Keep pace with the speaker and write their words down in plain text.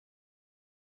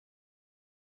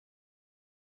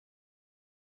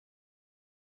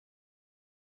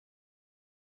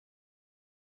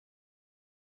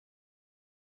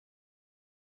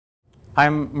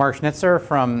I'm Mark Schnitzer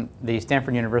from the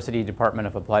Stanford University Department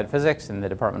of Applied Physics and the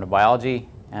Department of Biology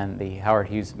and the Howard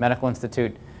Hughes Medical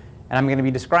Institute. And I'm going to be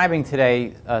describing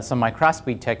today some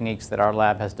microscopy techniques that our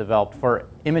lab has developed for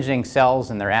imaging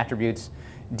cells and their attributes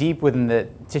deep within the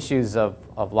tissues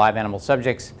of live animal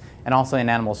subjects and also in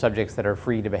animal subjects that are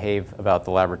free to behave about the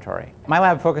laboratory. My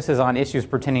lab focuses on issues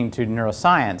pertaining to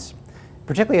neuroscience,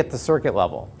 particularly at the circuit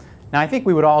level. Now, I think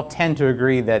we would all tend to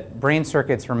agree that brain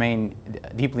circuits remain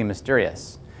deeply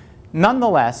mysterious.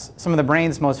 Nonetheless, some of the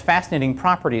brain's most fascinating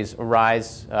properties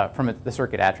arise from the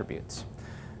circuit attributes.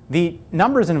 The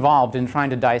numbers involved in trying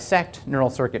to dissect neural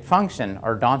circuit function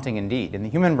are daunting indeed. In the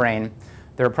human brain,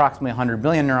 there are approximately 100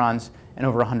 billion neurons and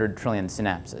over 100 trillion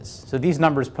synapses. So these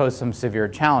numbers pose some severe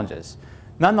challenges.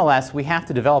 Nonetheless, we have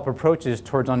to develop approaches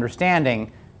towards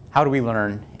understanding how do we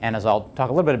learn, and as I'll talk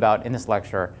a little bit about in this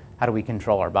lecture, how do we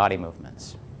control our body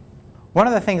movements. One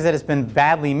of the things that has been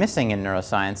badly missing in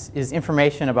neuroscience is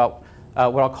information about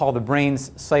what I'll call the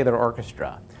brain's cellular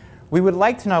orchestra. We would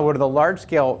like to know what are the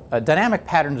large-scale dynamic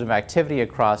patterns of activity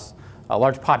across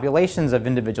large populations of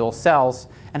individual cells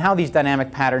and how these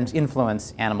dynamic patterns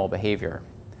influence animal behavior.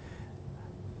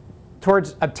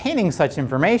 Towards obtaining such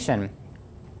information,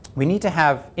 we need to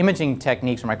have imaging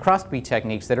techniques or microscopy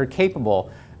techniques that are capable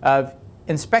of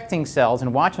inspecting cells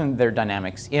and watching their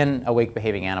dynamics in awake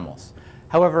behaving animals.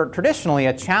 However, traditionally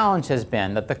a challenge has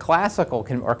been that the classical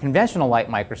or conventional light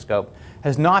microscope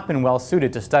has not been well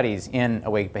suited to studies in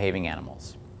awake behaving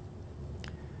animals.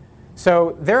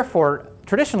 So therefore,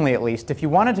 traditionally at least, if you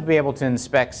wanted to be able to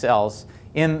inspect cells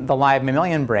in the live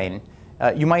mammalian brain,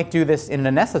 you might do this in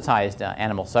an anesthetized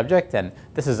animal subject, and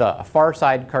this is a Far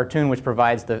Side cartoon which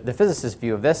provides the physicist's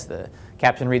view of this. The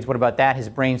caption reads, "What about that? His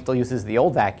brain still uses the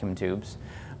old vacuum tubes."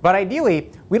 But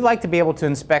ideally, we'd like to be able to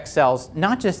inspect cells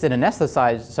not just in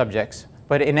anesthetized subjects,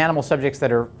 but in animal subjects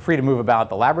that are free to move about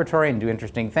the laboratory and do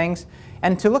interesting things,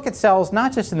 and to look at cells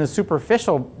not just in the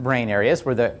superficial brain areas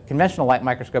where the conventional light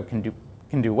microscope can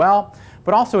do well,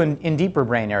 but also in deeper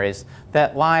brain areas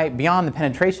that lie beyond the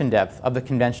penetration depth of the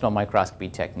conventional microscopy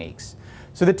techniques.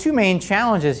 So the two main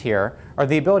challenges here are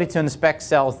the ability to inspect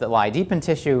cells that lie deep in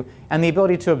tissue and the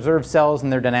ability to observe cells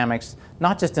and their dynamics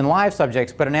not just in live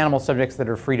subjects but in animal subjects that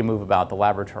are free to move about the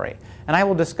laboratory. And I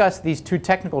will discuss these two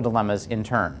technical dilemmas in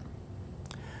turn.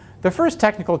 The first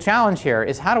technical challenge here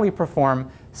is how do we perform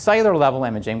cellular level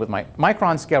imaging with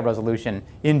micron scale resolution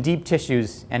in deep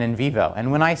tissues and in vivo.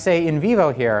 And when I say in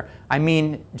vivo here, I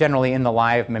mean generally in the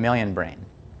live mammalian brain.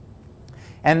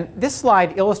 And this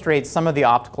slide illustrates some of the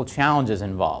optical challenges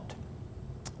involved.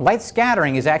 Light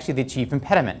scattering is actually the chief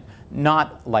impediment,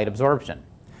 not light absorption.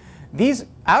 These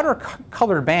outer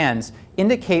colored bands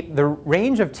indicate the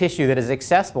range of tissue that is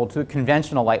accessible to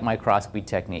conventional light microscopy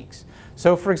techniques.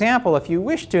 So for example, if you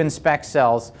wish to inspect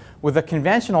cells with a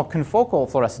conventional confocal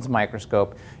fluorescence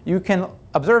microscope, you can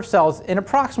observe cells in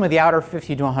approximately the outer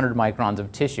 50 to 100 microns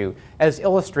of tissue, as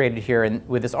illustrated here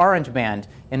with this orange band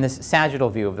in this sagittal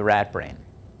view of the rat brain.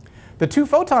 The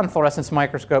two-photon fluorescence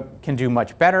microscope can do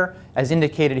much better, as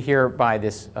indicated here by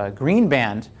this green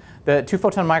band. The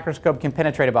two-photon microscope can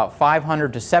penetrate about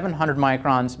 500 to 700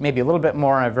 microns, maybe a little bit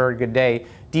more on a very good day,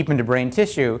 deep into brain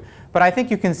tissue. But I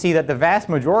think you can see that the vast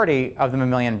majority of the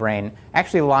mammalian brain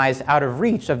actually lies out of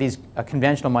reach of these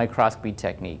conventional microscopy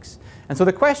techniques. And so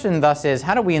the question thus is,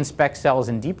 how do we inspect cells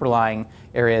in deeper lying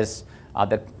areas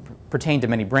that pertain to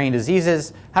many brain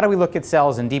diseases? How do we look at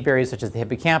cells in deep areas such as the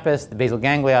hippocampus, the basal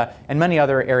ganglia, and many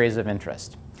other areas of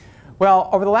interest? Well,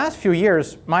 over the last few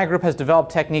years, my group has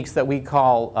developed techniques that we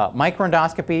call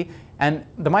microendoscopy, and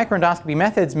the microendoscopy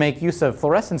methods make use of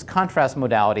fluorescence contrast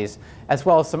modalities as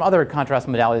well as some other contrast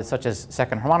modalities such as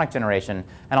second harmonic generation,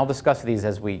 and I'll discuss these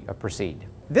as we proceed.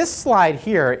 This slide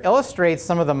here illustrates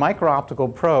some of the micro-optical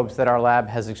probes that our lab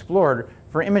has explored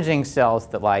for imaging cells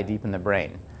that lie deep in the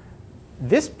brain.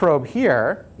 This probe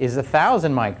here is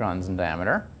 1,000 microns in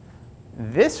diameter.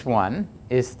 This one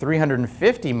is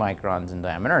 350 microns in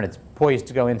diameter, and it's poised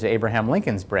to go into Abraham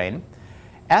Lincoln's brain.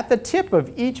 At the tip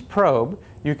of each probe,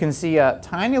 you can see a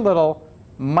tiny little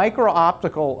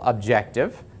micro-optical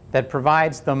objective that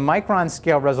provides the micron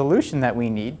scale resolution that we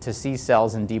need to see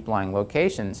cells in deep-lying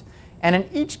locations. And in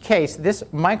each case, this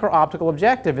micro-optical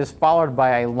objective is followed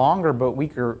by a longer but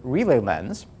weaker relay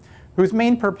lens, whose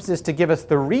main purpose is to give us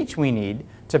the reach we need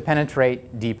to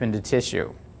penetrate deep into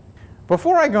tissue.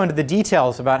 Before I go into the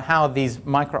details about how these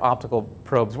micro-optical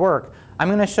probes work, I'm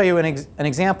going to show you an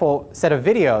example set of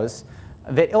videos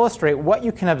that illustrate what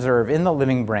you can observe in the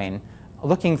living brain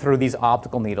looking through these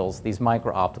optical needles, these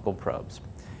micro-optical probes.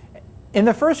 In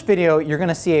the first video, you're going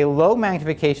to see a low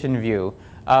magnification view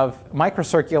of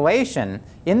microcirculation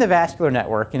in the vascular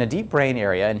network in a deep brain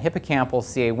area in hippocampal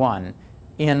CA1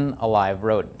 in a live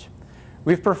rodent.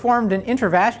 We've performed an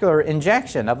intravascular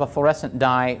injection of a fluorescent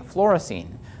dye,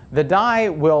 fluorescein. The dye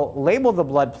will label the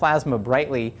blood plasma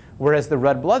brightly, whereas the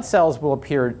red blood cells will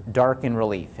appear dark in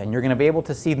relief, and you're going to be able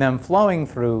to see them flowing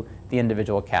through the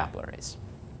individual capillaries.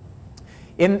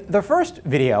 In the first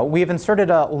video, we have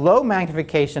inserted a low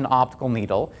magnification optical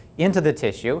needle into the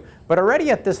tissue, but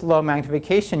already at this low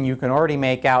magnification you can already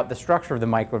make out the structure of the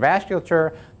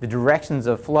microvasculature, the directions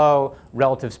of flow,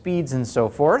 relative speeds, and so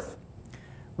forth.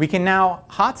 We can now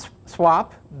hot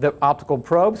swap the optical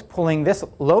probes, pulling this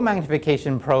low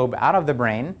magnification probe out of the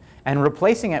brain and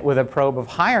replacing it with a probe of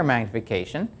higher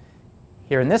magnification.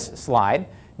 Here in this slide,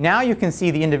 now you can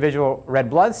see the individual red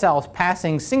blood cells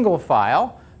passing single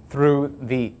file through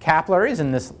the capillaries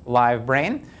in this live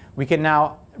brain. We can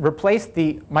now replace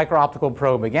the micro-optical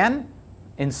probe again,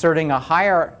 inserting a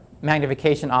higher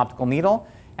magnification optical needle.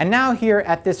 And now here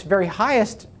at this very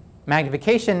highest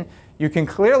magnification, you can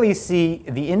clearly see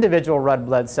the individual red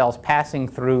blood cells passing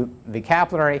through the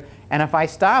capillary. And if I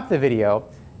stop the video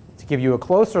to give you a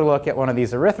closer look at one of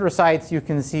these erythrocytes, you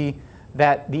can see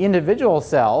that the individual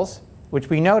cells, which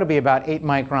we know to be about 8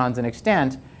 microns in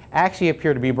extent, actually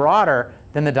appear to be broader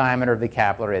than the diameter of the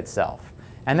capillary itself.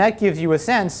 And that gives you a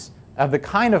sense of the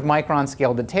kind of micron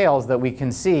scale details that we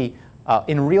can see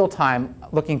in real time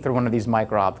looking through one of these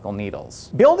micro-optical needles.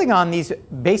 Building on these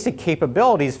basic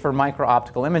capabilities for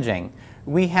micro-optical imaging,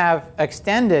 we have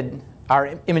extended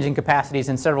our imaging capacities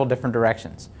in several different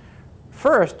directions.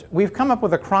 First, we've come up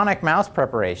with a chronic mouse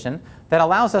preparation that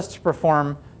allows us to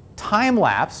perform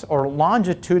time-lapse or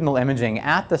longitudinal imaging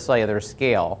at the cellular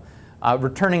scale,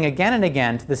 returning again and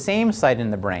again to the same site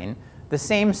in the brain, the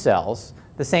same cells,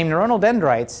 the same neuronal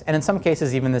dendrites, and in some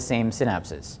cases even the same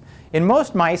synapses. In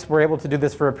most mice, we're able to do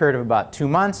this for a period of about 2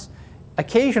 months.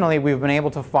 Occasionally, we've been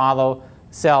able to follow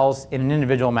cells in an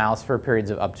individual mouse for periods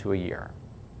of up to a year.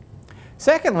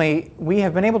 Secondly, we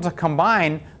have been able to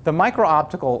combine the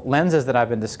micro-optical lenses that I've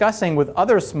been discussing with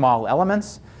other small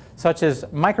elements, such as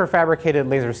microfabricated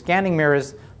laser scanning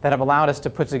mirrors that have allowed us to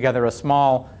put together a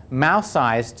small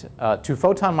mouse-sized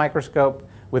 2-photon microscope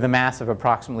with a mass of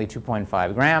approximately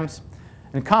 2.5 grams.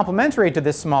 And complementary to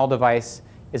this small device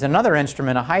is another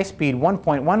instrument, a high-speed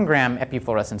 1.1 gram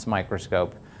epifluorescence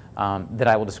microscope that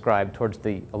I will describe towards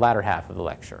the latter half of the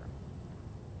lecture.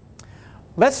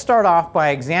 Let's start off by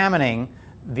examining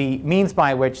the means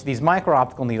by which these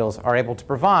micro-optical needles are able to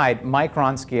provide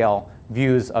micron-scale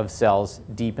views of cells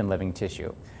deep in living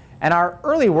tissue. And our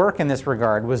early work in this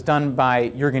regard was done by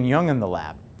Jürgen Jung in the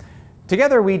lab.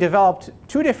 Together, we developed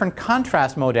 2 different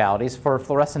contrast modalities for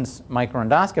fluorescence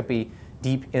microendoscopy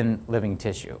deep in living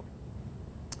tissue.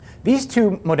 These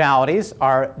 2 modalities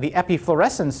are the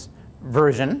epifluorescence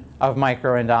version of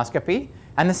microendoscopy,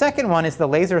 and the second one is the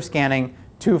laser scanning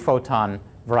 2-photon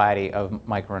variety of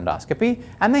microendoscopy,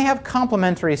 and they have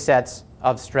complementary sets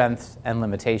of strengths and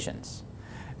limitations.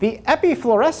 The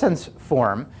epifluorescence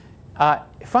form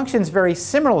functions very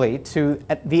similarly to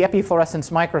the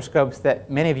epifluorescence microscopes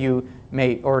that many of you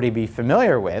may already be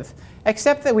familiar with,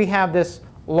 except that we have this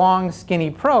long, skinny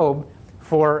probe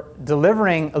for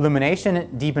delivering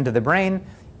illumination deep into the brain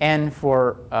and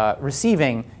for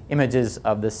receiving images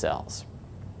of the cells.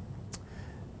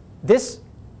 This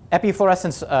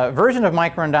epifluorescence version of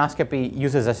microendoscopy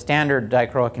uses a standard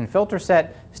dichroic filter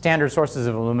set, standard sources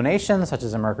of illumination such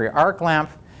as a mercury arc lamp,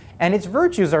 and its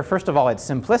virtues are first of all its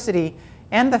simplicity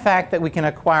and the fact that we can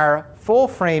acquire full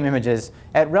frame images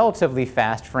at relatively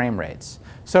fast frame rates.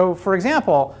 So for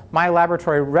example, my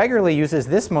laboratory regularly uses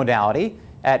this modality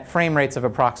at frame rates of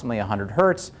approximately 100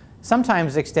 hertz,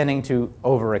 sometimes extending to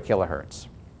over 1 kilohertz.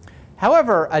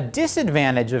 However, a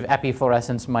disadvantage of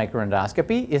epifluorescence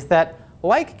microendoscopy is that,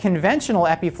 like conventional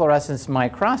epifluorescence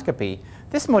microscopy,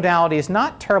 this modality is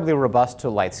not terribly robust to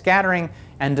light scattering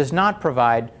and does not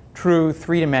provide true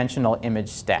 3-dimensional image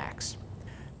stacks.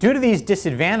 Due to these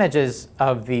disadvantages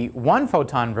of the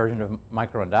 1-photon version of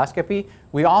microendoscopy,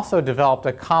 we also developed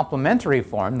a complementary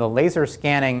form, the laser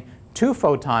scanning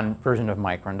 2-photon version of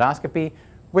microendoscopy,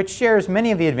 which shares many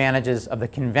of the advantages of the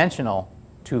conventional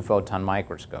 2-photon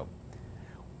microscope.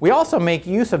 We also make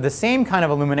use of the same kind of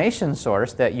illumination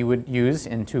source that you would use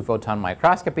in 2-photon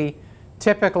microscopy,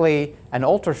 typically an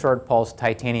ultra-short pulse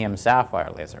titanium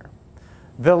sapphire laser.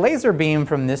 The laser beam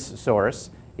from this source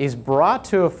is brought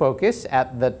to a focus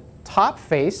at the top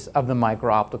face of the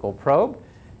micro-optical probe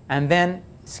and then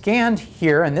scanned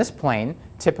here in this plane,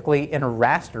 typically in a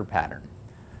raster pattern.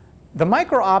 The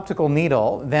micro-optical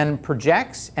needle then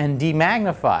projects and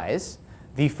demagnifies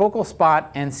the focal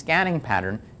spot and scanning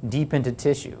pattern deep into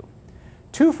tissue.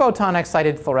 Two-photon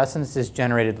excited fluorescence is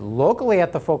generated locally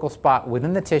at the focal spot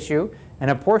within the tissue, and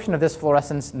a portion of this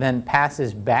fluorescence then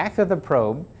passes back to the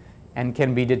probe and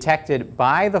can be detected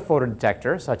by the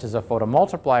photodetector, such as a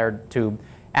photomultiplier tube,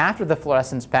 after the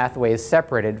fluorescence pathway is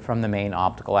separated from the main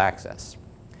optical axis.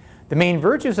 The main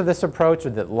virtues of this approach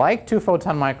are that, like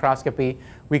two-photon microscopy,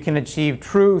 we can achieve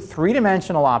true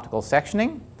three-dimensional optical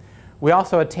sectioning. We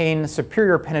also attain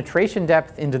superior penetration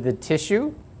depth into the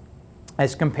tissue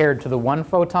as compared to the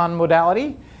one-photon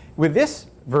modality. With this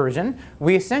version,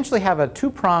 we essentially have a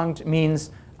two-pronged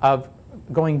means of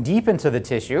going deep into the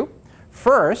tissue.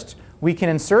 First, we can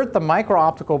insert the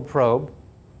micro-optical probe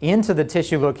into the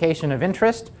tissue location of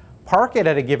interest, park it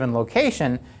at a given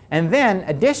location, and then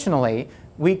additionally,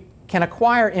 we can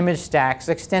acquire image stacks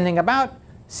extending about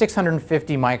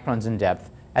 650 microns in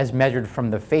depth as measured from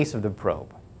the face of the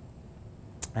probe.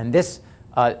 And this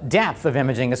depth of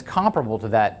imaging is comparable to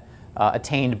that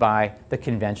attained by the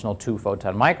conventional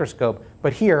two-photon microscope,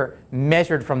 but here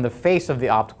measured from the face of the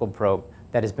optical probe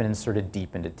that has been inserted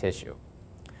deep into tissue.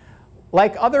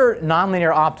 Like other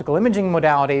nonlinear optical imaging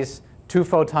modalities,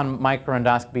 two-photon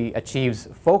microendoscopy achieves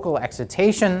focal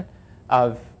excitation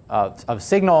of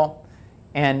signal,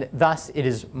 and thus it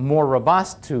is more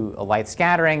robust to light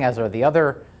scattering, as are the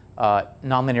other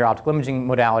nonlinear optical imaging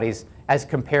modalities, as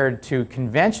compared to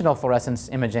conventional fluorescence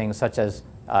imaging such as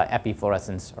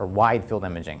epifluorescence or wide field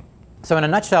imaging. So in a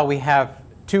nutshell, we have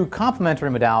two complementary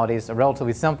modalities, a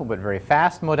relatively simple but very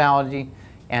fast modality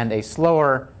and a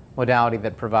slower modality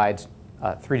that provides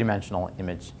three-dimensional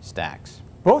image stacks.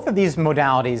 Both of these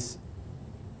modalities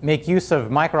make use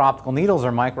of micro-optical needles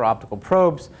or micro-optical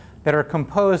probes that are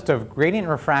composed of gradient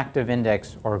refractive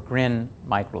index or GRIN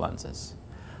microlenses.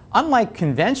 Unlike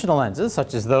conventional lenses,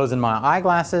 such as those in my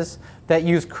eyeglasses, that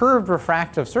use curved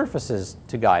refractive surfaces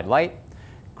to guide light,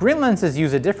 GRIN lenses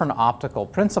use a different optical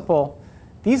principle.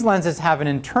 These lenses have an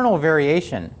internal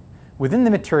variation within the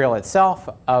material itself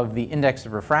of the index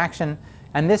of refraction,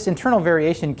 and this internal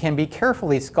variation can be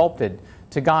carefully sculpted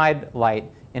to guide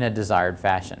light in a desired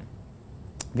fashion.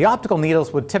 The optical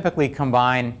needles would typically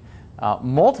combine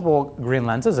multiple GRIN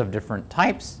lenses of different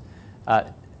types.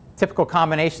 Typical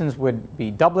combinations would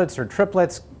be doublets or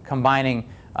triplets combining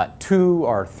 2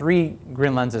 or 3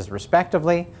 GRIN lenses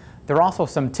respectively. There are also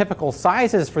some typical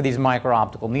sizes for these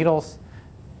micro-optical needles: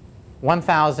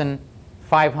 1,000,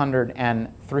 500,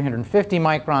 and 350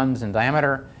 microns in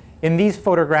diameter. In these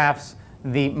photographs,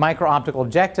 the micro-optical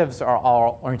objectives are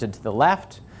all oriented to the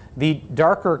left. The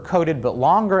darker coated but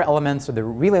longer elements are the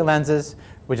relay lenses,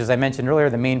 which, as I mentioned earlier,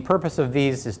 the main purpose of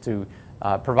these is to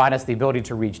provide us the ability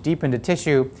to reach deep into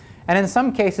tissue. And in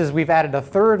some cases, we've added a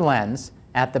third lens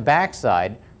at the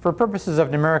backside for purposes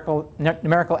of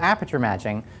numerical aperture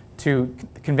matching to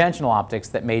conventional optics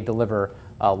that may deliver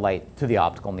light to the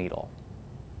optical needle.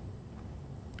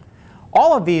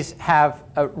 All of these have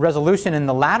a resolution in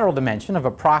the lateral dimension of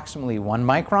approximately 1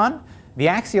 micron. The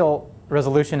axial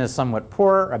resolution is somewhat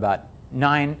poorer, about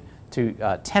 9 to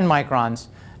 10 microns.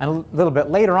 And a little bit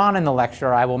later on in the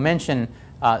lecture, I will mention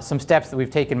some steps that we've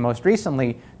taken most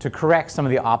recently to correct some of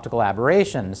the optical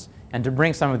aberrations and to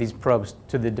bring some of these probes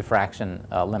to the diffraction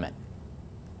limit.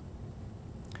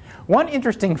 One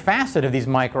interesting facet of these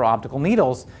micro-optical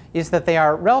needles is that they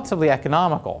are relatively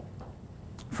economical.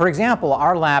 For example,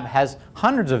 our lab has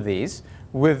hundreds of these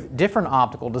with different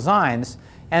optical designs,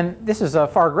 and this is a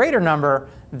far greater number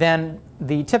than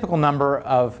the typical number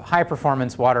of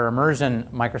high-performance water immersion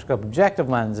microscope objective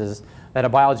lenses that a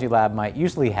biology lab might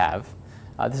usually have.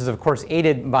 This is, of course,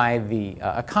 aided by the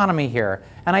economy here,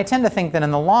 and I tend to think that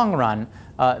in the long run,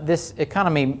 this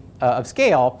economy of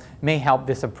scale may help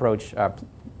this approach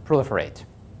proliferate.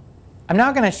 I'm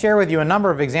now going to share with you a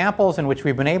number of examples in which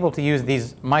we've been able to use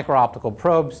these micro-optical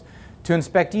probes to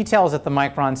inspect details at the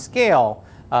micron scale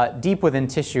deep within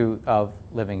tissue of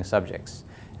living subjects.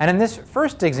 And in this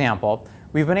first example,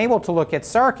 we've been able to look at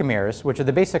sarcomeres, which are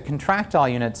the basic contractile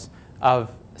units of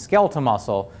skeletal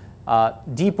muscle,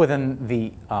 deep within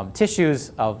the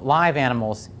tissues of live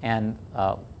animals and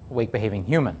awake-behaving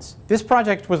humans. This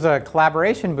project was a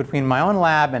collaboration between my own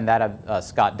lab and that of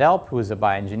Scott Delp, who is a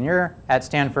bioengineer at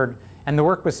Stanford, and the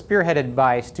work was spearheaded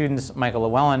by students Michael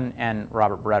Llewellyn and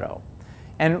Robert Bretto.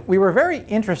 And we were very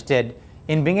interested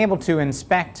in being able to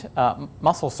inspect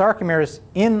muscle sarcomeres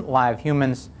in live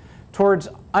humans towards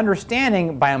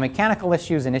understanding biomechanical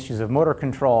issues and issues of motor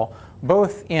control,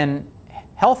 both in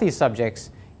healthy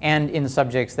subjects and in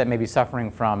subjects that may be suffering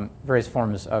from various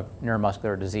forms of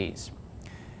neuromuscular disease.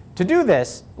 To do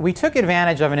this, we took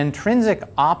advantage of an intrinsic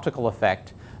optical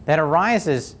effect that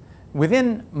arises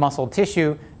within muscle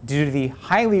tissue due to the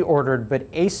highly ordered but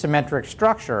asymmetric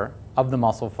structure of the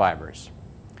muscle fibers.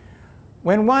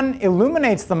 When one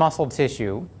illuminates the muscle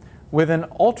tissue with an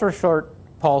ultra-short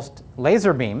pulsed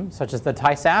laser beam, such as the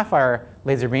Ti-Sapphire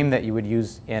laser beam that you would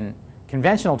use in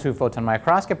conventional two-photon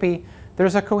microscopy,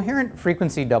 there's a coherent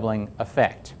frequency doubling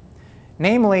effect.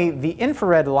 Namely, the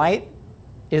infrared light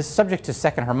is subject to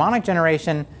second harmonic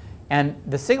generation, and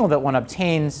the signal that one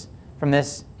obtains from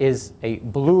this is a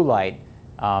blue light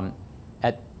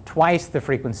at twice the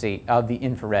frequency of the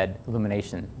infrared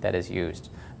illumination that is used.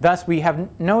 Thus, we have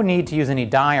no need to use any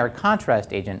dye or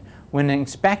contrast agent when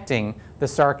inspecting the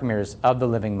sarcomeres of the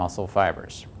living muscle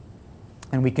fibers.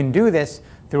 And we can do this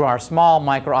through our small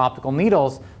micro-optical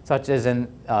needles, such as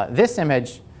in this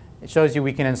image. It shows you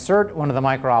we can insert one of the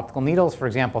micro-optical needles, for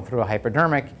example, through a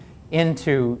hypodermic,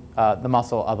 into the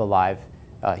muscle of a live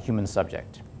human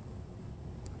subject.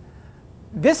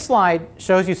 This slide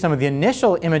shows you some of the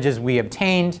initial images we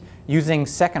obtained using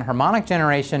second harmonic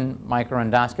generation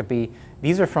microendoscopy.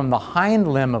 These are from the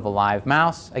hind limb of a live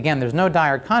mouse. Again, there's no dye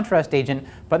or contrast agent,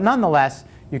 but nonetheless,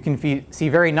 you can see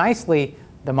very nicely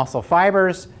the muscle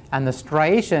fibers and the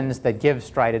striations that give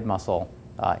striated muscle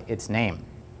its name.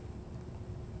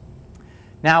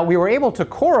 Now, we were able to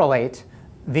correlate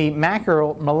the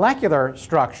macromolecular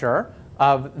structure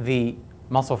of the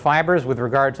muscle fibers with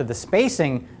regard to the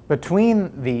spacing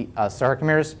between the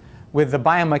sarcomeres with the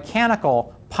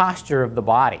biomechanical posture of the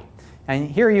body.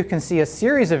 And here you can see a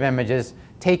series of images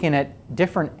taken at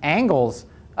different angles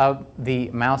of the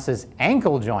mouse's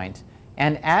ankle joint.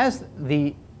 And as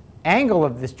the angle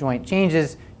of this joint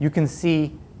changes, you can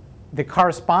see the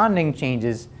corresponding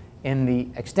changes in the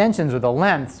extensions or the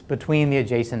lengths between the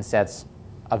adjacent sets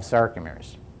of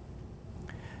sarcomeres.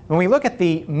 When we look at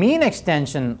the mean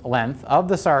extension length of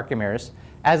the sarcomeres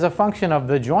as a function of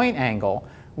the joint angle,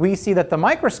 we see that the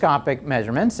microscopic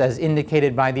measurements, as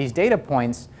indicated by these data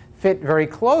points, fit very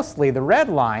closely the red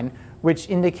line, which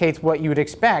indicates what you would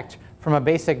expect from a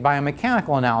basic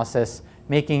biomechanical analysis,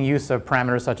 making use of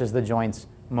parameters such as the joint's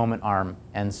moment arm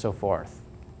and so forth.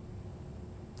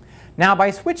 Now, by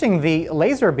switching the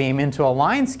laser beam into a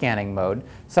line scanning mode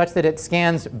such that it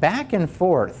scans back and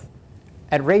forth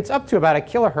at rates up to about 1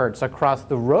 kilohertz across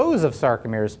the rows of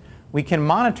sarcomeres, we can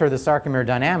monitor the sarcomere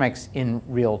dynamics in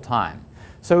real time.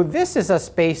 So this is a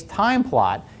space-time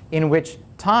plot in which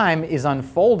time is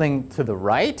unfolding to the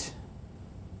right,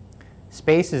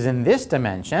 space is in this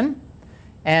dimension,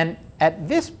 and at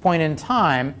this point in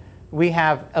time, we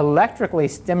have electrically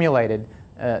stimulated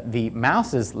the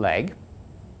mouse's leg,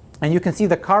 and you can see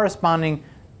the corresponding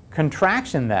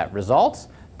contraction that results.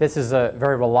 This is a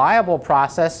very reliable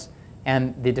process,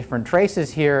 and the different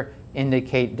traces here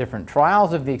indicate different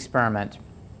trials of the experiment.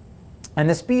 And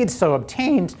the speeds so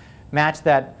obtained match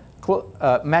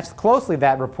closely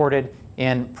that reported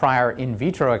in prior in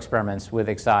vitro experiments with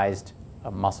excised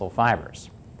muscle fibers.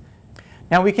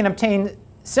 Now, we can obtain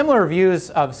similar views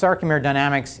of sarcomere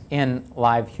dynamics in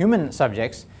live human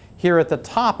subjects. Here at the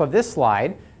top of this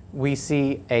slide, we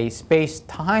see a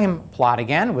space-time plot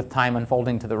again with time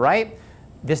unfolding to the right.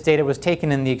 This data was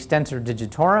taken in the extensor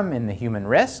digitorum in the human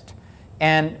wrist,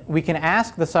 and we can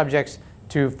ask the subjects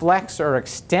to flex or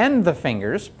extend the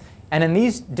fingers, and in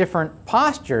these different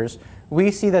postures, we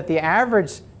see that the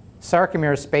average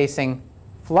sarcomere spacing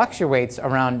fluctuates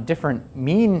around different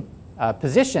mean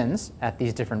positions at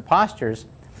these different postures.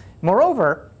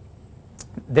 Moreover,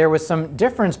 there was some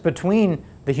difference between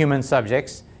the human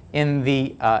subjects in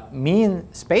the mean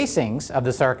spacings of the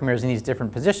sarcomeres in these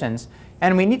different positions,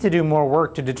 and we need to do more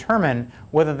work to determine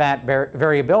whether that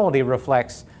variability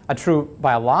reflects a true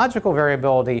biological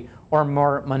variability or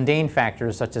more mundane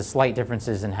factors such as slight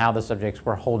differences in how the subjects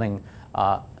were holding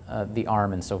the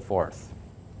arm and so forth.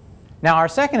 Now, our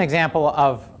second example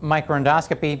of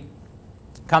microendoscopy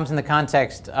comes in the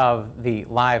context of the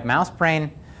live mouse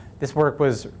brain. This work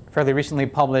was fairly recently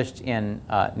published in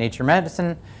Nature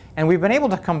Medicine, and we've been able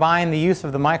to combine the use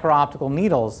of the micro-optical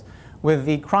needles with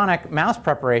the chronic mouse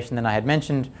preparation that I had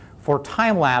mentioned for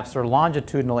time-lapse or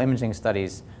longitudinal imaging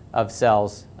studies of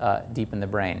cells deep in the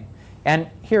brain. And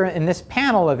here in this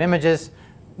panel of images,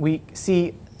 we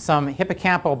see some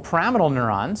hippocampal pyramidal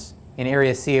neurons in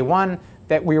area CA1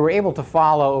 that we were able to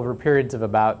follow over periods of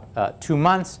about 2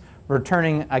 months,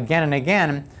 returning again and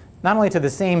again, not only to the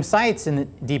same sites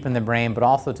deep in the brain, but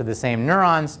also to the same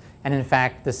neurons, and in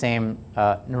fact, the same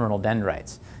neuronal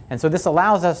dendrites. And so this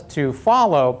allows us to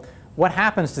follow what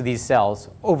happens to these cells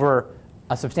over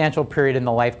a substantial period in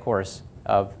the life course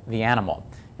of the animal.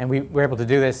 And we were able to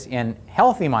do this in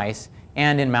healthy mice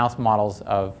and in mouse models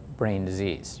of brain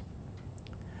disease.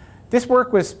 This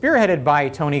work was spearheaded by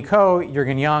Tony Ko,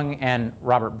 Jürgen Young, and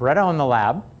Robert Bretto in the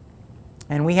lab.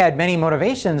 And we had many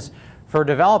motivations for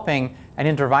developing an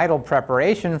intervital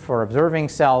preparation for observing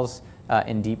cells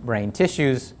in deep brain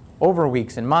tissues over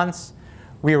weeks and months.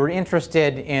 We were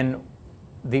interested in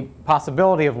the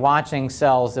possibility of watching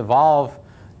cells evolve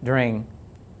during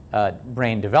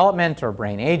brain development or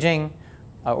brain aging,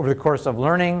 over the course of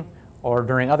learning, or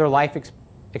during other life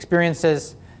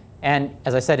experiences, and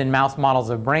as I said, in mouse models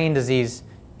of brain disease,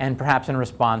 and perhaps in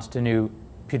response to new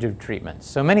putative treatments.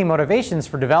 So many motivations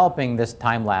for developing this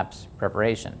time-lapse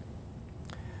preparation.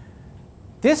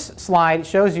 This slide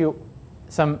shows you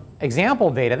some example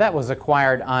data that was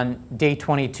acquired on day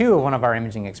 22 of one of our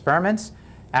imaging experiments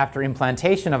after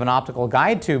implantation of an optical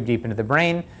guide tube deep into the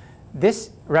brain. This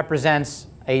represents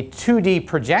a 2D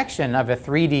projection of a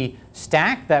 3D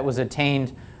stack that was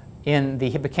attained in the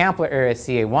hippocampal area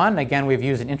CA1. Again, we've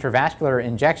used an intravascular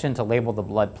injection to label the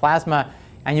blood plasma,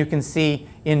 and you can see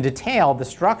in detail the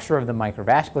structure of the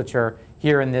microvasculature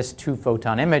here in this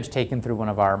 2-photon image taken through one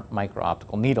of our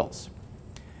micro-optical needles.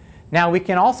 Now we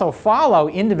can also follow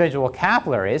individual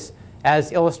capillaries,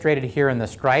 as illustrated here in the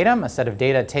striatum, a set of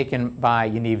data taken by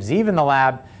Yaniv Ziv in the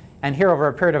lab. And here over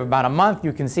a period of about a month,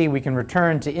 you can see we can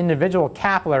return to individual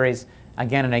capillaries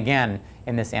again and again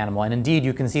in this animal. And indeed,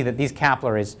 you can see that these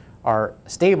capillaries are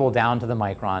stable down to the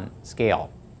micron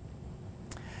scale.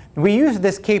 We use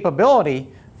this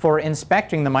capability for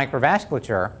inspecting the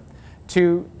microvasculature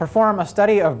to perform a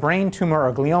study of brain tumor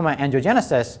or glioma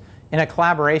angiogenesis in a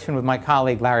collaboration with my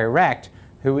colleague Larry Recht,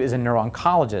 who is a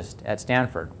neuro-oncologist at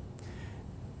Stanford.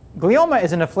 Glioma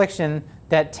is an affliction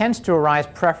that tends to arise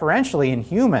preferentially in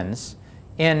humans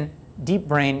in deep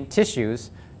brain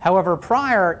tissues. However,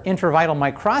 prior intravital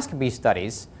microscopy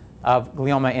studies of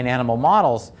glioma in animal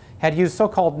models had used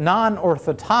so-called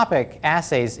non-orthotopic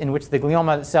assays in which the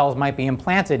glioma cells might be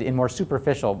implanted in more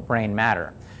superficial brain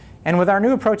matter. And with our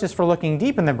new approaches for looking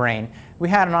deep in the brain, we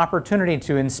had an opportunity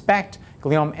to inspect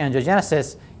glioma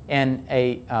angiogenesis in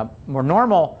a more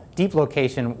normal deep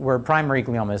location where primary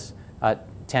gliomas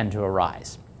tend to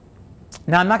arise.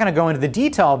 Now, I'm not going to go into the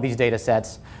detail of these data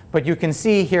sets, but you can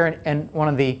see here in one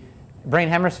of the brain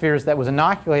hemispheres that was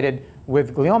inoculated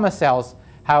with glioma cells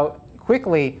how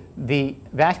quickly the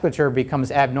vasculature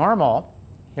becomes abnormal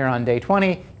here on day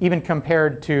 20, even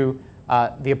compared to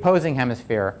the opposing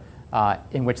hemisphere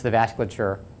in which the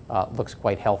vasculature looks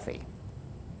quite healthy.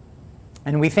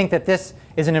 And we think that this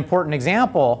is an important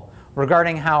example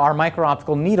regarding how our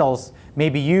micro-optical needles may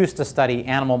be used to study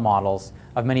animal models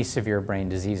of many severe brain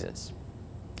diseases.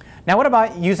 Now, what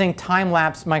about using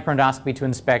time-lapse microendoscopy to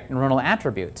inspect neuronal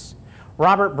attributes?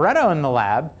 Robert Bretto in the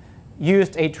lab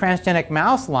used a transgenic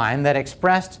mouse line that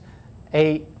expressed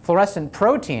a fluorescent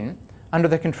protein under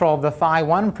the control of the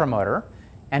Thy1 promoter,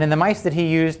 and in the mice that he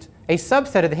used, a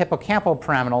subset of the hippocampal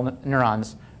pyramidal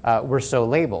neurons were so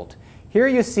labeled. Here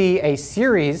you see a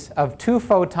series of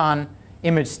 2-photon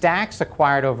image stacks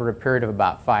acquired over a period of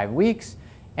about 5 weeks,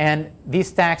 and these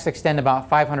stacks extend about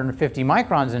 550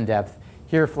 microns in depth,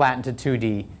 here flattened to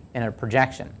 2D in a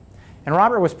projection. And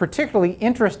Robert was particularly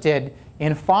interested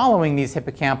in following these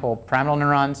hippocampal pyramidal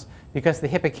neurons because the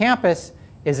hippocampus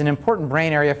is an important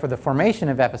brain area for the formation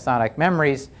of episodic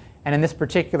memories, and in this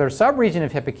particular subregion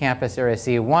of hippocampus, area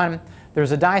C1,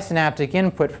 there's a disynaptic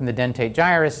input from the dentate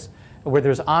gyrus where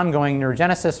there's ongoing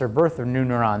neurogenesis or birth of new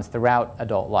neurons throughout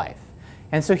adult life.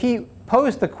 And so he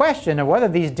posed the question of whether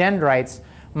these dendrites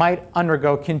might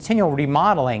undergo continual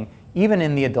remodeling even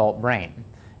in the adult brain.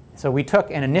 So we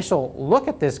took an initial look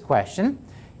at this question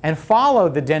and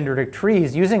followed the dendritic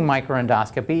trees using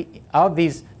microendoscopy of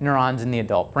these neurons in the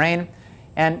adult brain.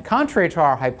 And contrary to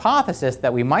our hypothesis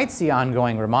that we might see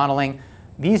ongoing remodeling,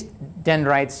 these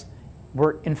dendrites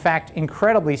were in fact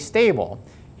incredibly stable.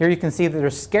 Here you can see that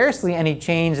there's scarcely any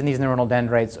change in these neuronal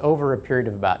dendrites over a period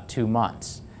of about 2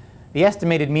 months. The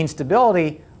estimated mean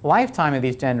stability lifetime of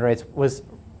these dendrites was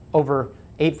over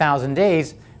 8,000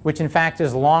 days, which in fact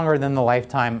is longer than the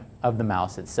lifetime of the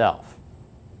mouse itself.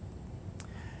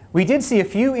 We did see a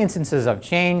few instances of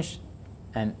change,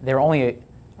 and there are only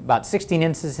about 16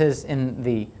 instances in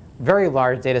the very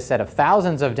large data set of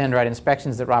thousands of dendrite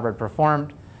inspections that Robert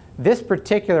performed. This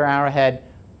particular arrowhead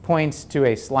points to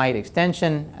a slight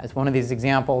extension as one of these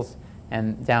examples,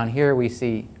 and down here we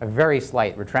see a very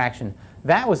slight retraction.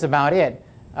 That was about it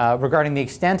regarding the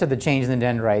extent of the change in the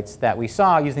dendrites that we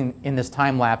saw using in this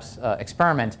time-lapse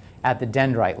experiment at the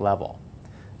dendrite level.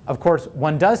 Of course,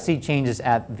 one does see changes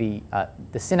at the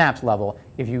synapse level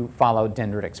if you follow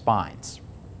dendritic spines.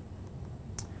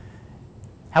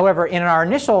 However, in our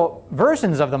initial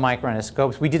versions of the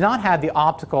microendoscopes, we did not have the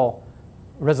optical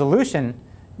resolution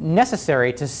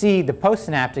necessary to see the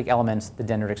postsynaptic elements, the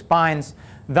dendritic spines.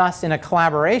 Thus, in a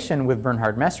collaboration with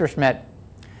Bernhard Messerschmidt,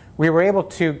 we were able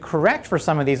to correct for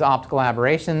some of these optical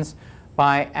aberrations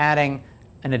by adding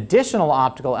an additional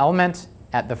optical element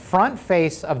at the front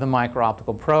face of the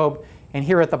micro-optical probe. And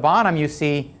here at the bottom you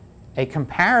see a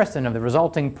comparison of the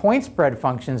resulting point spread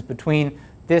functions between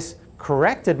this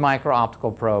corrected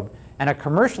micro-optical probe and a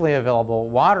commercially available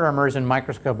water immersion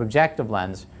microscope objective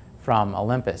lens from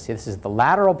Olympus. This is the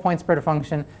lateral point spread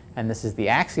function, and this is the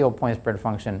axial point spread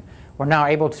function. We're now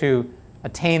able to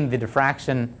attain the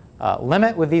diffraction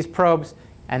limit with these probes,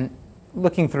 and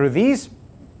looking through these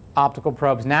optical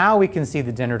probes, now we can see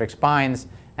the dendritic spines,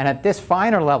 and at this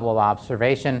finer level of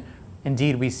observation,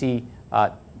 indeed we see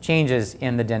changes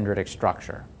in the dendritic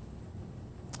structure.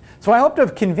 So I hope to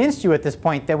have convinced you at this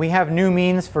point that we have new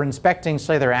means for inspecting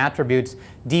cellular attributes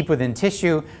deep within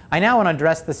tissue. I now want to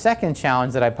address the second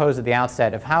challenge that I posed at the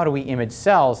outset of how do we image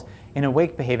cells in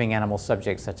awake-behaving animal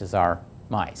subjects such as our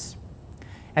mice.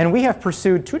 And we have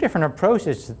pursued two different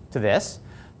approaches to this.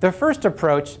 The first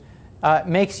approach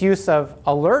makes use of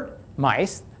alert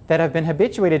mice that have been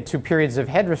habituated to periods of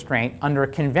head restraint under a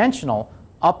conventional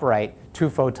upright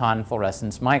two-photon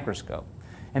fluorescence microscope.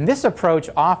 And this approach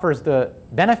offers the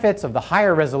benefits of the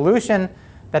higher resolution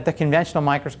that the conventional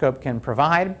microscope can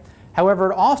provide.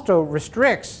 However, it also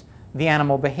restricts the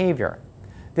animal behavior.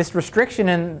 This restriction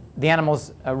in the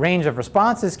animal's range of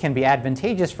responses can be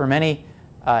advantageous for many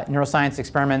neuroscience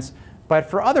experiments, but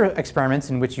for other experiments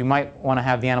in which you might want to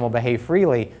have the animal behave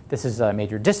freely, this is a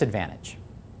major disadvantage.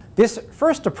 This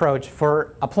first approach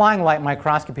for applying light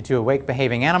microscopy to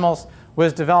awake-behaving animals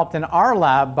was developed in our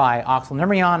lab by Axel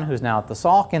Nimmerjan, who's now at the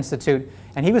Salk Institute,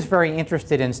 and he was very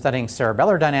interested in studying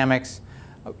cerebellar dynamics.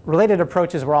 Related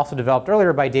approaches were also developed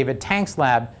earlier by David Tank's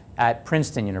lab at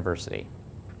Princeton University.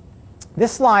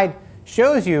 This slide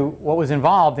shows you what was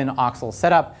involved in Axel's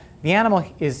setup. The animal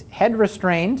is head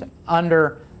restrained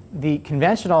under the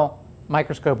conventional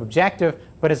microscope objective,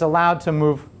 but is allowed to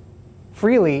move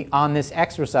freely on this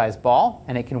exercise ball,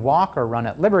 and it can walk or run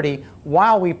at liberty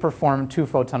while we perform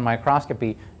two-photon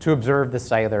microscopy to observe the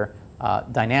cellular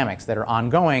dynamics that are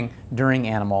ongoing during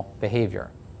animal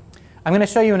behavior. I'm going to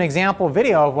show you an example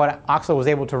video of what Axel was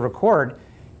able to record.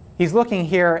 He's looking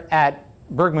here at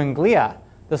Bergmann glia,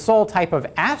 the sole type of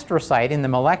astrocyte in the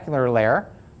molecular layer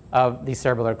of the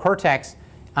cerebellar cortex.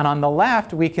 And on the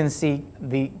left, we can see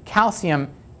the calcium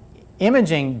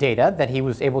imaging data that he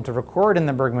was able to record in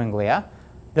the Bergmann glia.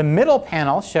 The middle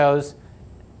panel shows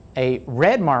a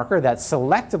red marker that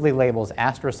selectively labels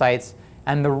astrocytes,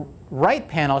 and the right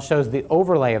panel shows the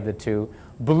overlay of the two.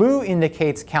 Blue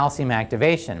indicates calcium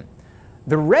activation.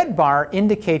 The red bar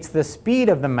indicates the speed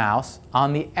of the mouse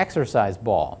on the exercise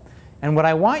ball. And what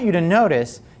I want you to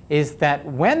notice is that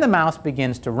when the mouse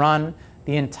begins to run,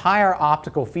 the entire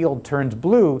optical field turns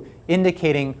blue,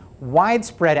 indicating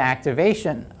widespread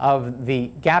activation of the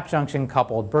gap junction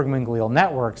coupled Bergmann glial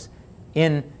networks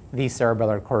in the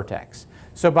cerebellar cortex.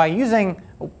 So by using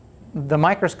the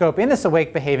microscope in this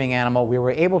awake behaving animal, we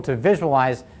were able to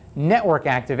visualize network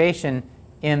activation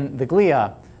in the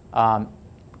glia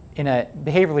in a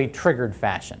behaviorally triggered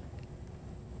fashion.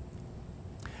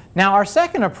 Now, our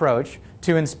second approach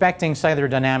to inspecting cellular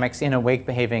dynamics in awake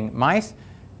behaving mice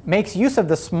makes use of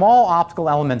the small optical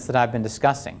elements that I've been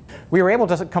discussing. We were able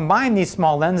to combine these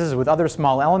small lenses with other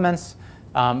small elements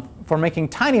for making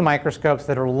tiny microscopes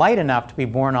that are light enough to be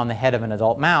borne on the head of an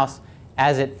adult mouse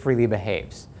as it freely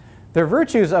behaves. The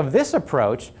virtues of this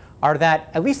approach are that,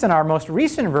 at least in our most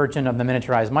recent version of the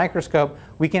miniaturized microscope,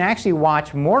 we can actually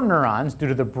watch more neurons due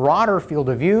to the broader field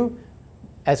of view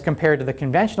as compared to the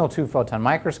conventional two-photon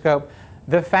microscope.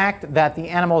 The fact that the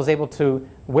animal is able to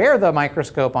wear the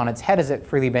microscope on its head as it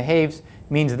freely behaves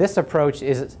means this approach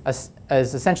is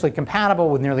essentially compatible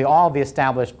with nearly all the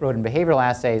established rodent behavioral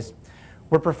assays.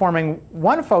 We're performing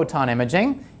one-photon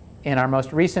imaging in our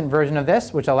most recent version of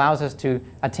this, which allows us to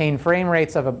attain frame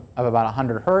rates of about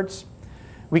 100 hertz.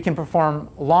 We can perform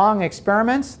long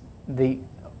experiments. The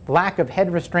lack of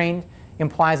head restraint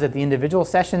implies that the individual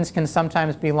sessions can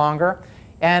sometimes be longer.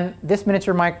 And this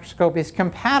miniature microscope is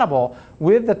compatible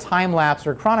with the time-lapse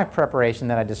or chronic preparation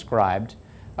that I described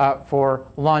for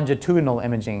longitudinal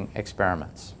imaging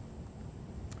experiments.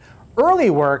 Early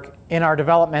work in our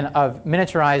development of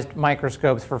miniaturized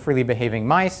microscopes for freely behaving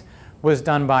mice was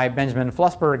done by Benjamin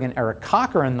Flussberg and Eric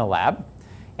Cocker in the lab.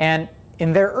 And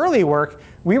in their early work,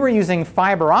 we were using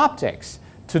fiber optics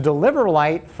to deliver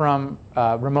light from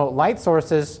remote light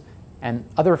sources and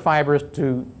other fibers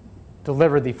to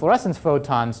deliver the fluorescence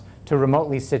photons to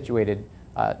remotely situated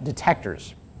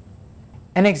detectors.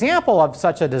 An example of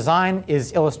such a design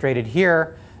is illustrated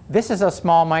here. This is a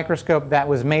small microscope that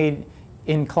was made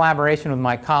in collaboration with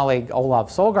my colleague Olav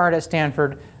Solgaard at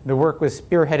Stanford. The work was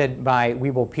spearheaded by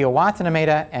Wiebel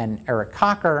Pio-Watanabe and Eric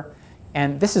Cocker.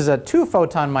 And this is a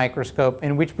 2-photon microscope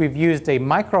in which we've used a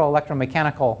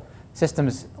microelectromechanical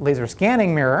systems laser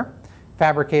scanning mirror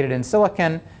fabricated in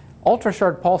silicon.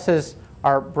 Ultra-short pulses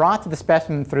are brought to the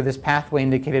specimen through this pathway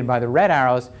indicated by the red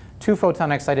arrows.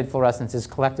 2-photon excited fluorescence is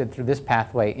collected through this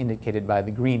pathway indicated by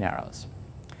the green arrows.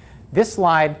 This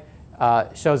slide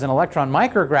shows an electron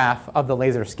micrograph of the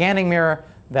laser scanning mirror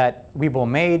that Wiebel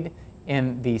made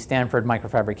in the Stanford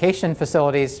microfabrication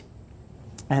facilities.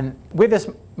 And with this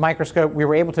microscope, we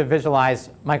were able to visualize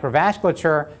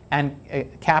microvasculature and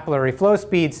capillary flow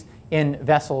speeds in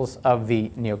vessels of the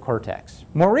neocortex.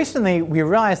 More recently, we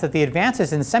realized that the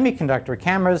advances in semiconductor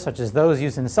cameras, such as those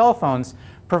used in cell phones,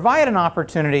 provide an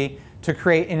opportunity to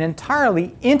create an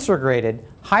entirely integrated,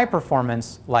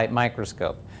 high-performance light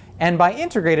microscope. And by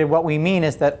integrated, what we mean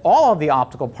is that all of the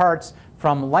optical parts,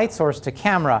 from light source to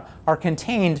camera, are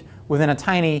contained within a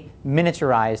tiny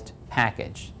miniaturized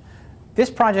package. This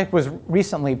project was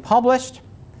recently published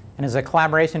and is a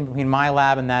collaboration between my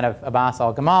lab and that of Abbas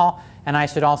Al-Gamal. And I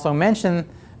should also mention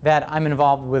that I'm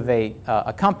involved with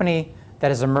a company that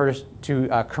has emerged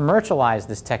to commercialize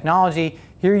this technology.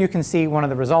 Here you can see one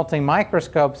of the resulting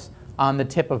microscopes on the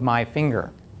tip of my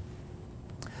finger.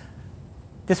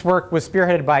 This work was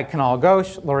spearheaded by Kunal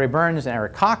Ghosh, Laurie Burns, and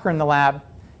Eric Cocker in the lab.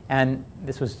 And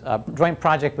this was a joint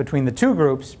project between the two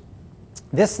groups.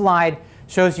 This slide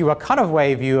shows you a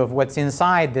cutaway view of what's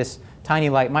inside this tiny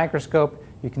light microscope.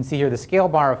 You can see here the scale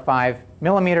bar of 5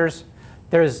 millimeters.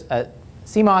 There's a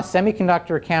CMOS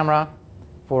semiconductor camera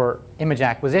for image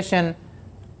acquisition.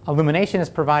 Illumination is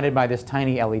provided by this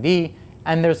tiny LED.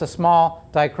 And there's a small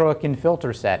dichroic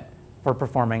filter set for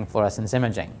performing fluorescence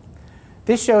imaging.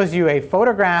 This shows you a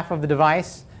photograph of the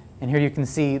device. And here you can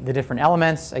see the different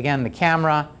elements. Again, the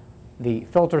camera, the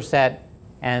filter set,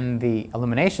 and the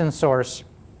illumination source.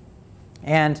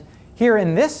 And here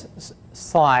in this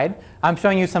slide, I'm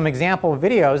showing you some example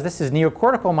videos. This is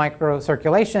neocortical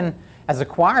microcirculation as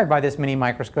acquired by this mini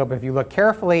microscope. If you look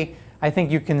carefully, I think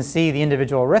you can see the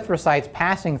individual erythrocytes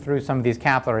passing through some of these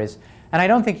capillaries. And I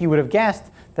don't think you would have guessed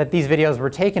that these videos were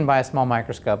taken by a small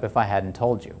microscope if I hadn't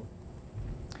told you.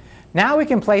 Now we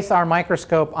can place our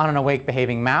microscope on an awake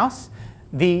behaving mouse.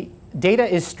 The data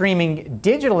is streaming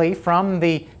digitally from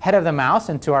the head of the mouse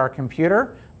into our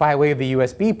computer by way of the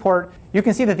USB port. You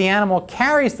can see that the animal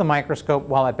carries the microscope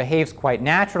while it behaves quite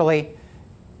naturally.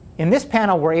 In this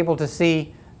panel, we're able to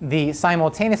see the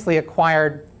simultaneously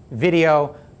acquired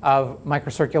video of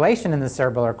microcirculation in the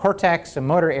cerebellar cortex and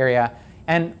motor area.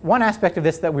 And one aspect of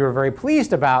this that we were very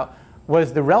pleased about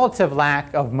was the relative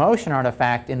lack of motion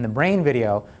artifact in the brain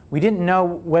video. We didn't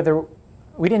know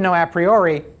a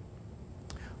priori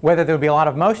whether there would be a lot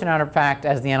of motion artifact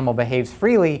as the animal behaves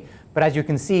freely, but as you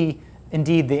can see,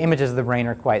 indeed, the images of the brain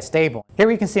are quite stable. Here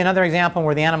we can see another example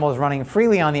where the animal is running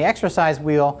freely on the exercise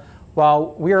wheel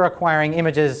while we are acquiring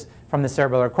images from the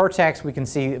cerebellar cortex. We can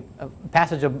see a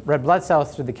passage of red blood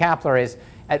cells through the capillaries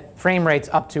at frame rates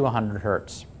up to 100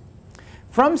 Hertz.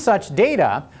 From such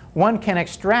data, one can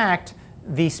extract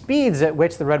the speeds at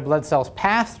which the red blood cells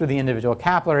pass through the individual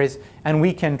capillaries, and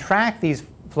we can track these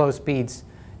flow speeds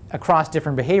across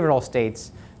different behavioral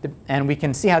states. And we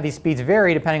can see how these speeds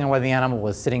vary depending on whether the animal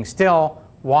was sitting still,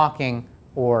 walking,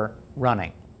 or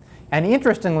running. And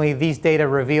interestingly, these data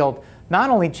revealed not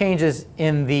only changes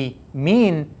in the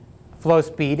mean flow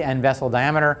speed and vessel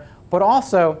diameter, but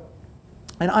also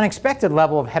an unexpected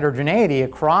level of heterogeneity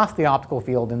across the optical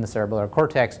field in the cerebellar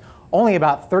cortex. Only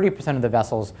about 30% of the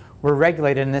vessels were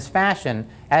regulated in this fashion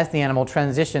as the animal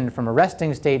transitioned from a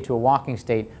resting state to a walking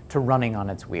state to running on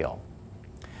its wheel.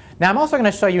 Now I'm also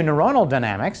going to show you neuronal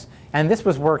dynamics, and this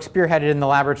was work spearheaded in the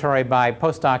laboratory by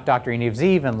postdoc Dr. Yaniv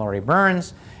Ziv and Laurie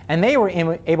Burns, and they were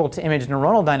able to image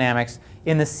neuronal dynamics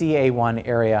in the CA1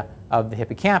 area of the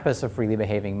hippocampus of freely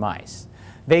behaving mice.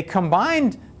 They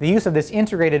combined the use of this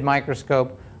integrated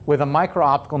microscope with a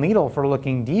micro-optical needle for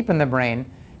looking deep in the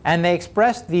brain, and they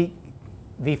expressed the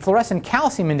fluorescent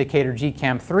calcium indicator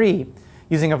GCAM3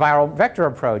 using a viral vector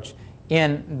approach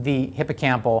in the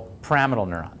hippocampal pyramidal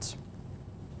neurons.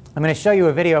 I'm going to show you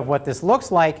a video of what this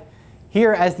looks like.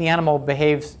 Here, as the animal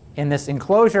behaves in this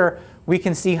enclosure, we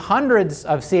can see hundreds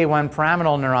of CA1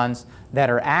 pyramidal neurons that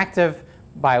are active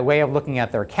by way of looking at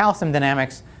their calcium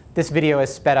dynamics. This video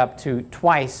is sped up to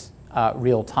twice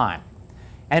real time.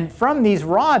 And from these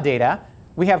raw data,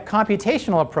 we have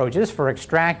computational approaches for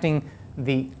extracting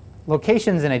the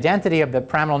locations and identity of the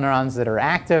pyramidal neurons that are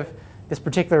active. This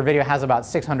particular video has about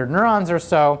 600 neurons or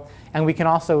so, and we can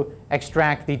also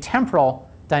extract the temporal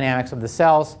dynamics of the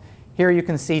cells. Here you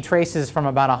can see traces from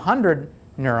about 100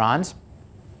 neurons,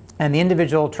 and the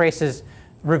individual traces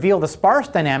reveal the sparse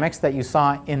dynamics that you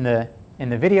saw in the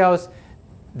videos.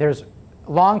 There's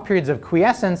long periods of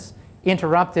quiescence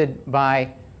interrupted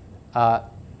by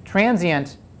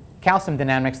transient calcium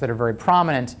dynamics that are very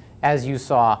prominent, as you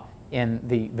saw in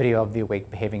the video of the awake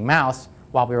behaving mouse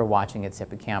while we were watching its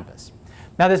hippocampus.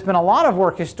 Now, there's been a lot of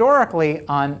work historically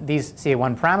on these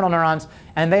CA1 pyramidal neurons,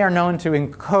 and they are known to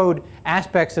encode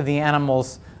aspects of the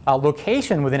animal's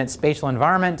location within its spatial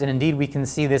environment, and indeed we can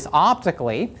see this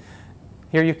optically.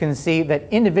 Here you can see that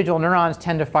individual neurons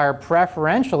tend to fire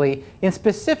preferentially in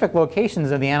specific locations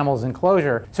of the animal's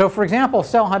enclosure. So for example,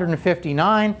 cell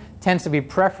 159 tends to be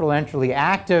preferentially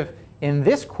active in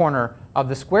this corner of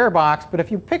the square box, but if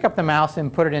you pick up the mouse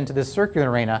and put it into this circular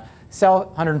arena, cell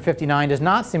 159 does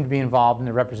not seem to be involved in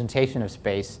the representation of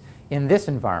space in this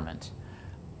environment.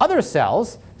 Other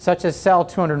cells, such as cell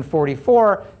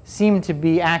 244, seem to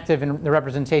be active in the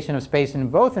representation of space in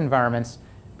both environments,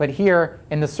 but here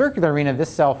in the circular arena, this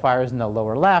cell fires in the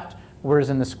lower left, whereas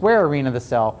in the square arena, the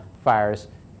cell fires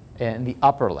in the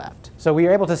upper left. So we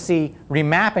are able to see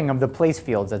remapping of the place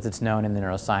fields, as it's known in the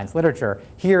neuroscience literature,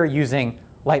 here using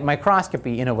light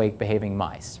microscopy in awake behaving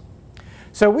mice.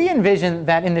 So we envision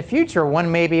that in the future,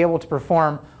 one may be able to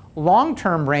perform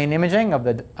long-term brain imaging of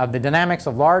the dynamics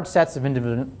of large sets of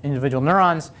individual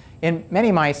neurons in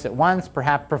many mice at once,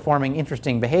 perhaps performing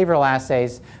interesting behavioral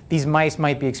assays. These mice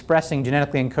might be expressing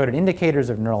genetically encoded indicators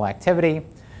of neural activity.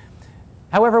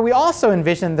 However, we also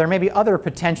envision there may be other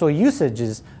potential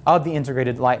usages of the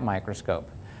integrated light microscope.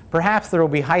 Perhaps there will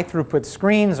be high-throughput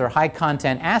screens or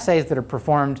high-content assays that are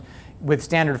performed with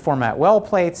standard format well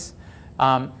plates.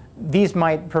 These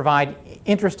might provide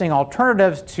interesting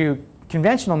alternatives to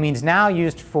conventional means now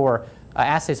used for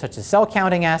assays such as cell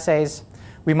counting assays.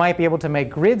 We might be able to make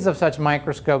grids of such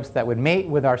microscopes that would mate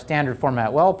with our standard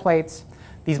format well plates.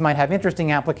 These might have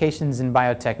interesting applications in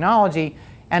biotechnology.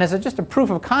 And as just a proof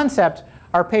of concept,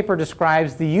 our paper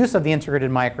describes the use of the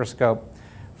integrated microscope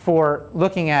for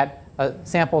looking at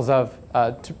samples of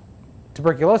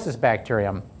tuberculosis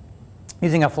bacterium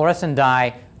using a fluorescent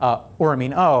dye,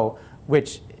 uramine O,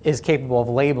 which is capable of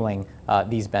labeling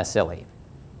these bacilli.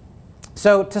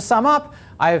 So to sum up,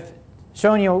 I've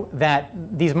shown you that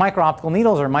these micro-optical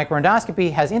needles, or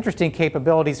microendoscopy, has interesting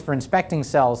capabilities for inspecting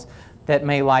cells that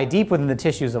may lie deep within the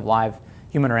tissues of live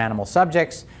human or animal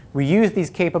subjects. We use these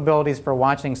capabilities for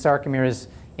watching sarcomeres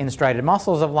in striated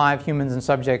muscles of live humans and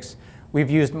subjects.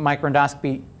 We've used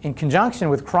microendoscopy in conjunction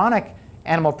with chronic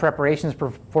animal preparations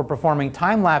for performing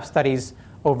time-lapse studies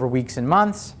over weeks and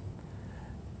months.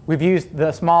 We've used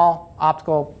the small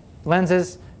optical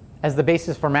lenses as the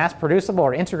basis for mass-producible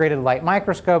or integrated light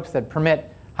microscopes that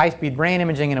permit high-speed brain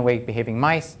imaging in awake behaving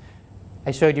mice. I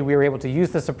showed you we were able to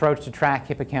use this approach to track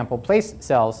hippocampal place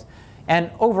cells. And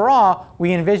overall,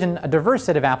 we envision a diverse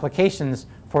set of applications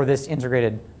for this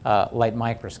integrated light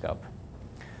microscope.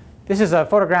 This is a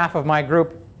photograph of my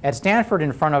group at Stanford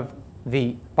in front of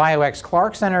the BioX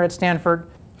Clark Center at Stanford.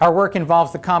 Our work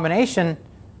involves the combination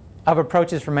of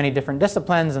approaches from many different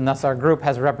disciplines, and thus our group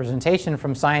has a representation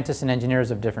from scientists and engineers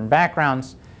of different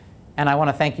backgrounds. And I want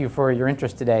to thank you for your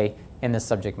interest today in this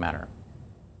subject matter.